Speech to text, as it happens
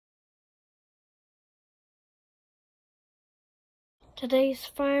Today's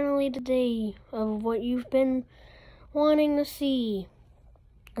finally the day of what you've been wanting to see.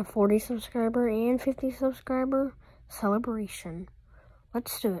 A 40 subscriber and 50 subscriber celebration.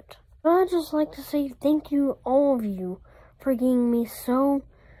 Let's do it. I'd just like to say thank you, all of you, for getting me so,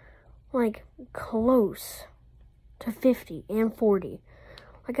 close to 50 and 40.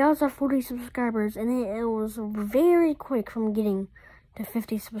 I was at 40 subscribers, and it was very quick from getting to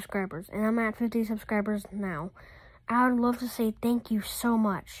 50 subscribers. And I'm at 50 subscribers now. I would love to say thank you so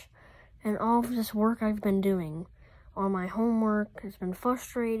much. And all of this work I've been doing. All my homework has been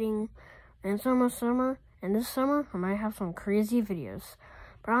frustrating. And it's almost summer. And this summer, I might have some crazy videos.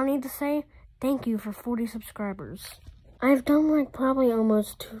 But I need to say thank you for 40 subscribers. I've done probably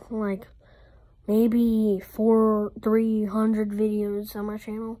almost maybe 300 videos on my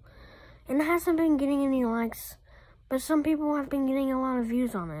channel. And it hasn't been getting any likes. But some people have been getting a lot of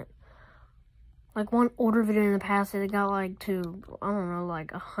views on it. One older video in the past, they got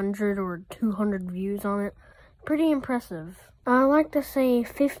 100 or 200 views on it. Pretty impressive. I'd like to say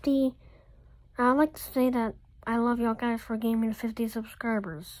that I love y'all guys for getting me to 50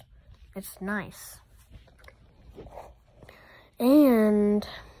 subscribers. It's nice. And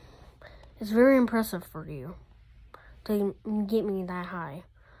it's very impressive for you to get me that high.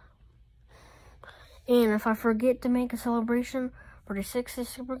 And if I forget to make a celebration for the 60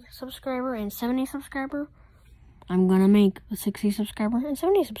 subscriber and 70 subscriber, I'm gonna make a 60 subscriber and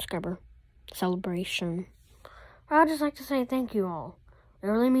 70 subscriber celebration. I'd just like to say thank you all. It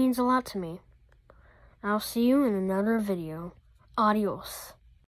really means a lot to me. I'll see you in another video. Adios.